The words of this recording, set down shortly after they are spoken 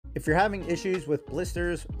If you're having issues with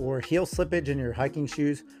blisters or heel slippage in your hiking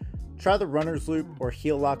shoes, try the runner's loop or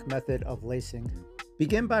heel lock method of lacing.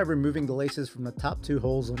 Begin by removing the laces from the top 2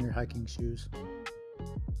 holes on your hiking shoes.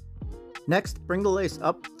 Next, bring the lace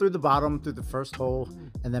up through the bottom through the first hole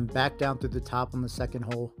and then back down through the top on the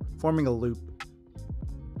second hole, forming a loop.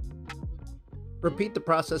 Repeat the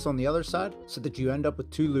process on the other side so that you end up with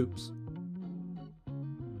 2 loops.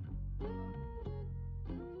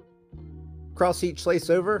 Cross each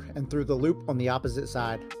lace over and through the loop on the opposite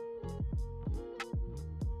side.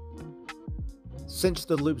 Cinch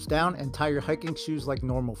the loops down and tie your hiking shoes like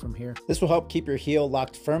normal from here. This will help keep your heel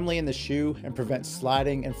locked firmly in the shoe and prevent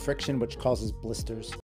sliding and friction, which causes blisters.